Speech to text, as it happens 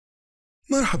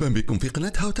مرحبا بكم في قناة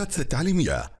تاتس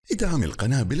التعليمية. ادعم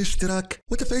القناة بالاشتراك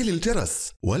وتفعيل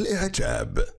الجرس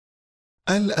والإعجاب.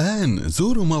 الآن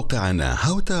زوروا موقعنا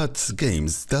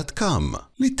howtutsgames.com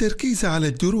للتركيز على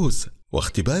الدروس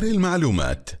واختبار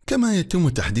المعلومات، كما يتم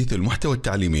تحديث المحتوى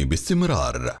التعليمي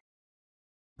باستمرار.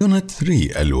 يونت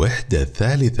 3 الوحدة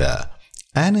الثالثة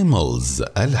Animals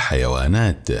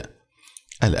الحيوانات.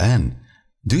 الآن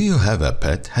Do you have a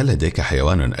pet؟ هل لديك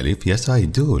حيوان أليف؟ Yes I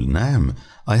do. نعم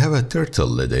I have a turtle.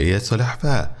 لدي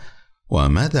سلحفاة.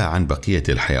 وماذا عن بقية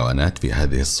الحيوانات في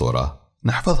هذه الصورة؟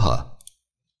 نحفظها.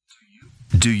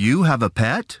 Do you have a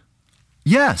pet?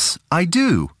 Yes, I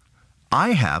do.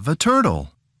 I have a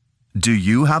turtle. Do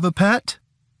you have a pet?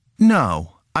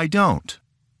 No, I don't.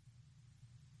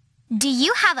 Do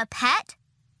you have a pet?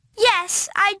 Yes,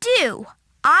 I do.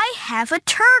 I have a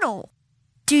turtle.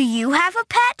 Do you have a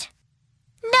pet?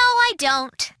 No, I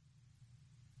don't.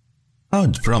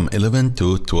 Count from 11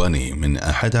 to 20 من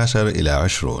 11 إلى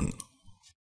 20.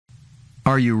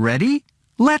 Are you ready?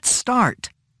 Let's start.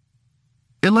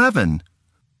 11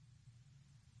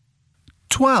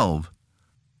 12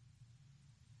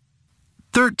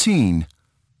 13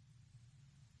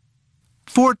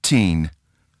 14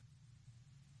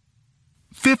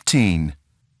 15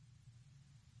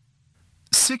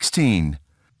 16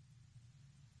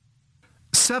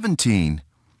 17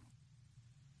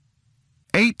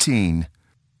 18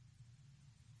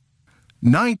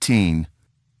 19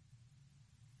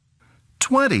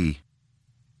 20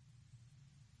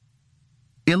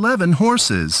 11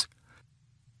 horses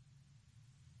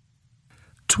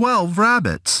 12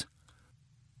 rabbits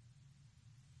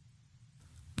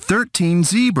 13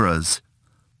 zebras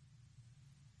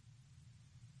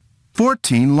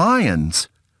 14 lions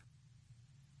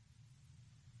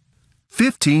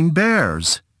 15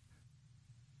 bears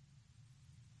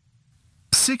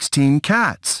 16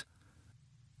 cats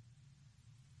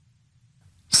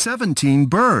 17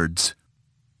 birds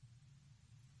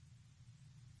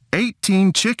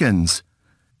 18 chickens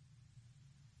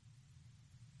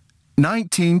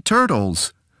 19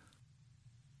 turtles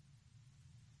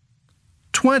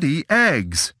 20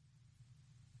 eggs.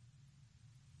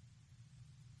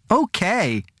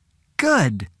 Okay,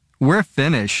 good. We're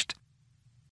finished.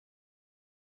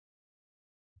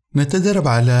 نتدرب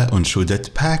على أنشودة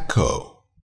باكو.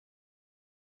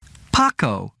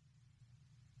 Paco.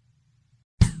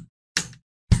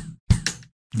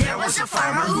 There was a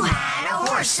farmer who had a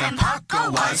horse, and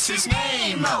Paco was his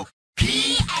name. Oh,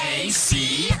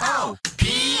 P-A-C-O,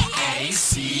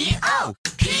 P-A-C-O,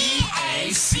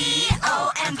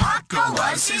 P-A-C-O, and Paco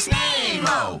was his name.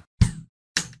 Oh.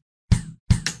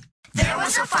 There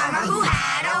was a farmer who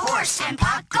had a horse, and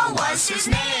Paco was his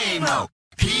name. Oh,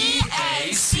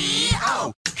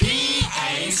 P-A-C-O,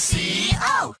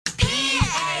 P-A-C-O,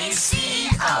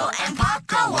 P-A-C-O, and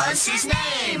Paco was his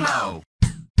name. Oh.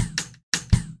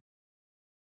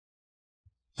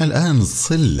 الآن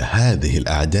صل هذه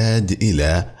الأعداد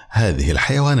إلى هذه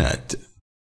الحيوانات.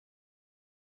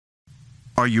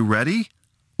 Are you ready?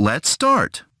 Let's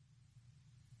start.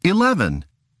 11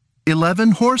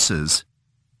 horses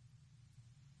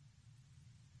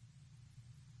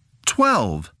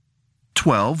 12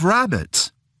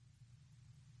 rabbits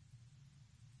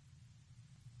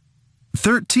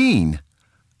 13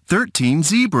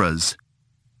 zebras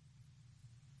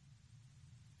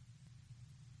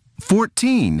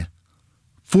 14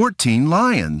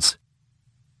 lions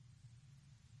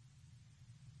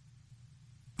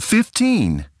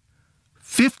 15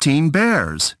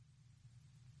 bears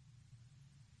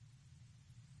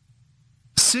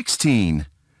 16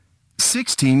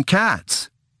 cats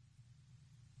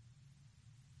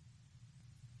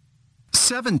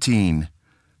 17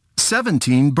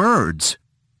 birds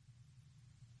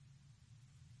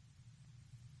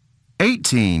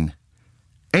 18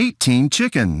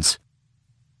 chickens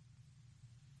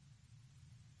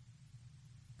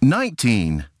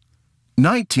 19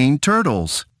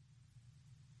 turtles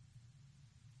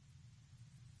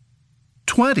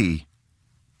 20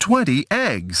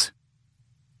 eggs.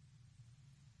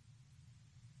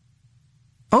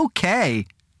 Okay,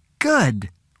 good.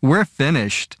 We're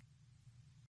finished.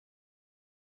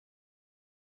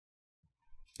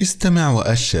 استمع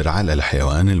وأشر على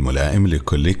الحيوان الملائم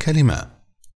لكل كلمة.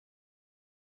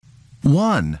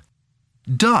 1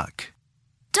 duck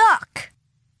Duck.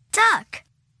 Duck.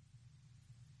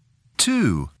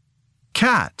 2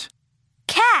 cat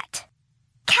Cat.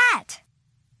 Cat.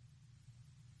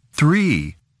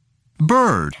 3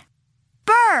 bird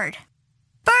Bird.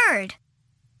 Bird.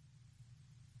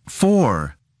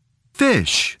 4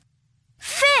 fish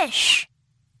Fish.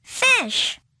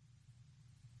 Fish.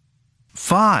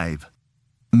 5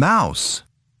 mouse.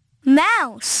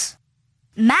 Mouse.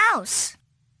 Mouse.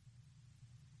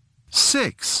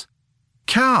 6.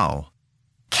 Cow.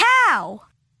 Cow.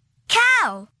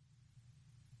 Cow.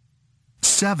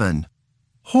 7.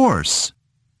 Horse.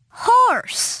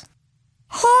 Horse.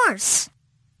 Horse.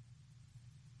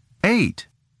 8.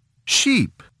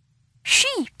 Sheep.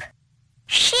 Sheep.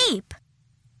 Sheep.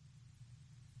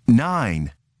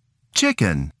 9.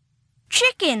 Chicken.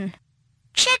 Chicken.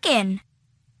 Chicken.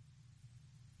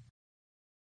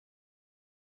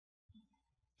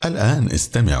 الآن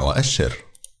استمع وأشر.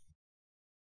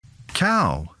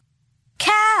 Cow.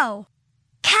 Cow.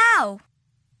 Cow.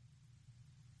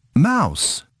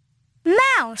 Mouse.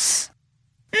 Mouse.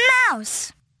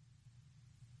 Mouse.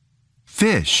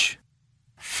 Fish.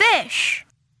 Fish.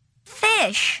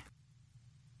 Fish.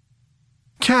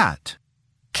 Cat.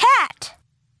 Cat.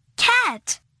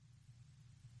 Cat.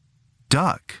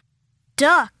 Duck.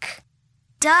 Duck.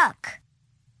 Duck.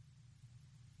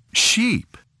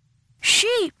 Sheep.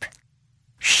 Sheep.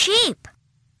 Sheep.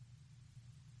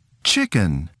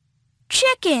 Chicken.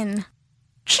 Chicken.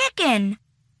 Chicken.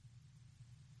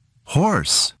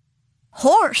 Horse.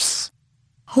 Horse.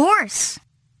 Horse.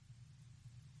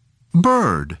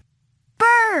 Bird.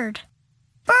 Bird.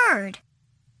 Bird.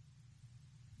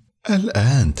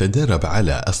 الآن تدرب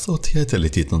على الصوتيات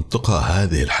التي تنطقها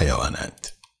هذه الحيوانات.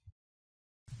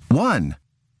 1.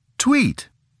 Tweet.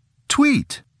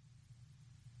 Tweet.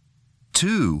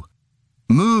 2.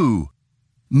 Moo.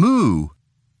 Moo.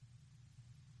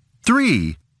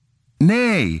 3.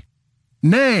 Neigh.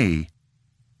 Neigh.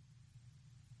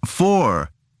 4.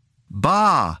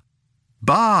 Baa.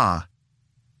 Baa.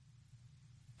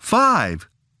 5.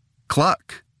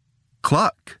 Cluck.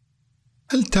 Cluck.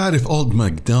 هل تعرف Old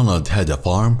MacDonald had a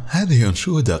farm؟ هذه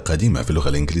أنشودة قديمة في اللغة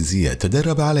الإنجليزية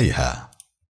تدرب عليها.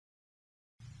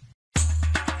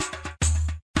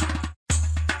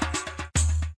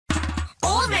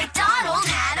 Old MacDonald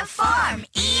had a farm,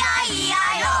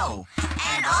 E-I-E-I-O.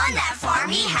 And on that farm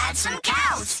he had some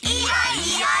cows,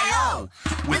 E-I-E-I-O.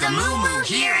 With a moo-moo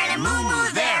here and a moo-moo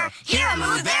there. Here a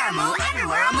moo, there a moo,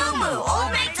 everywhere a moo-moo.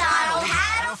 Old MacDonald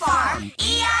had a farm,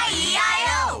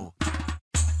 E-I-E-I-O.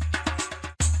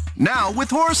 Now with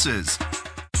horses.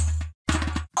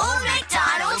 Old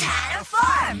MacDonald had a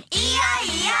farm,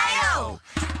 E-I-E-I-O.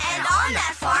 And on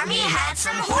that farm he had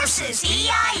some horses,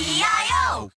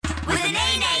 E-I-E-I-O. With a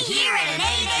neigh-neigh here and a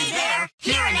neigh-neigh there.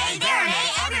 Here a neigh, there a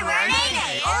neigh, everywhere a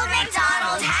neigh-neigh. Old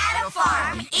MacDonald had a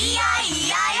farm,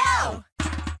 E-I-E-I-O.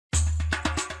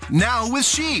 Now with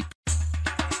sheep.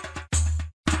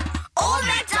 Old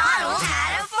MacDonald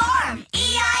had a farm,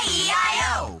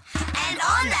 E-I-E-I-O. And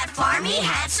on that farm he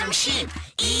had some sheep,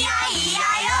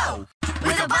 E-I-E-I-O.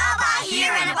 With a ba-ba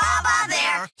here and a ba-ba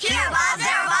there. Here a ba,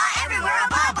 there a ba, everywhere a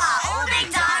ba-ba. Old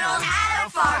MacDonald had a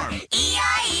farm,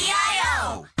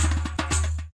 E-I-E-I-O.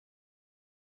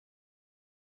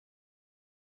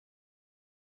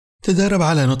 تدرب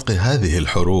على نطق هذه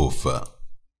الحروف.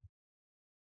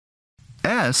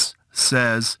 S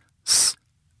says s,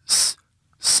 s,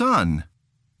 sun.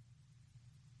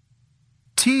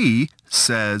 T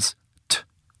says t,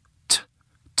 t,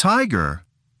 tiger.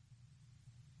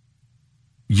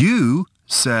 U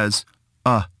says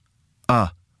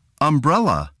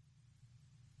umbrella.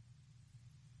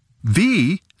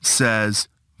 V says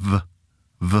v,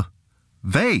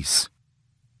 vase.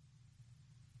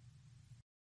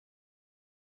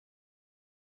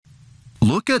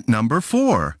 Look at number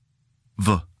 4.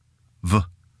 V,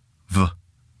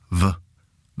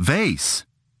 vase.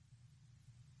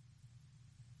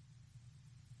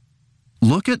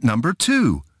 Look at number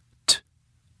 2. T,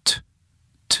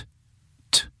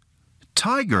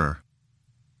 tiger.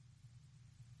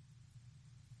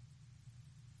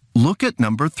 Look at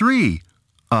number 3.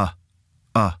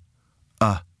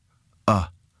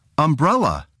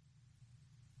 Umbrella.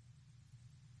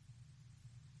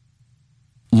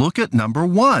 Look at number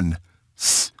 1.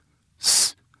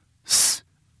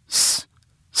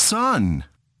 Sun.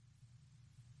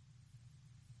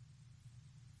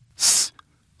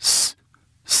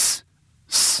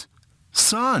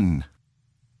 Sun.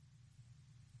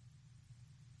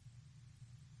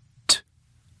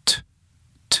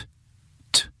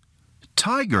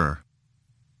 Tiger.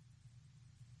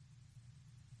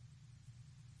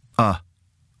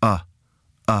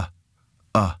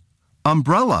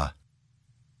 Umbrella.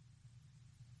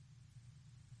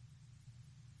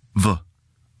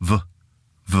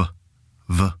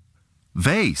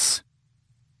 Vase.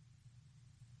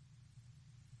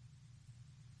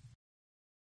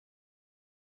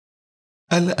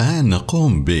 الآن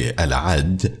نقوم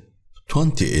بالعد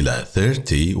 20 إلى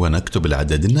 30 ونكتب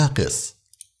العدد الناقص.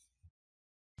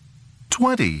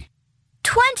 20,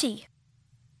 20,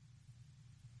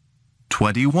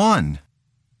 21,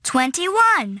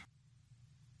 21,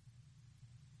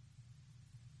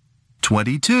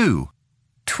 22,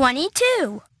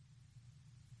 22,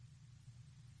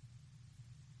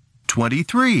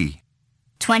 23,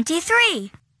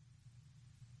 23,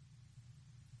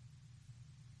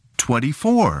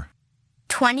 24,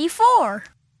 24,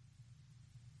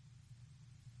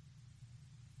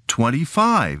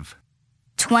 25,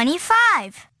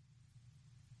 25,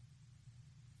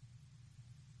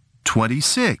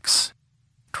 26,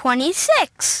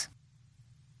 26,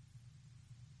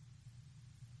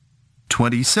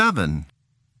 27,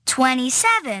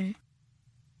 27,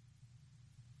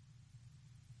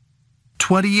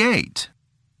 28,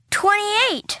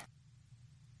 28,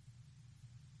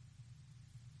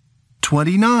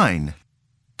 29,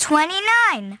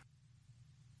 29,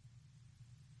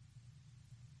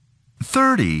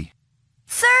 30.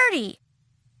 30.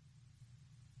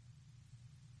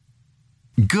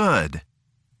 Good.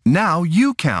 Now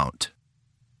you count.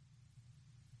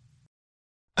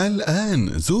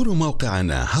 الآن زوروا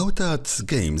موقعنا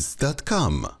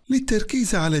howtutsgames.com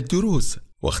للتركيز على الدروس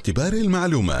واختبار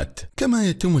المعلومات، كما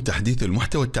يتم تحديث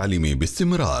المحتوى التعليمي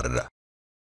باستمرار.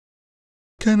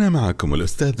 كان معكم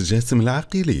الأستاذ جاسم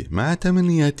العقيلي، مع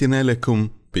تمنياتنا لكم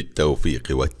بالتوفيق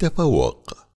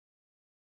والتفوق.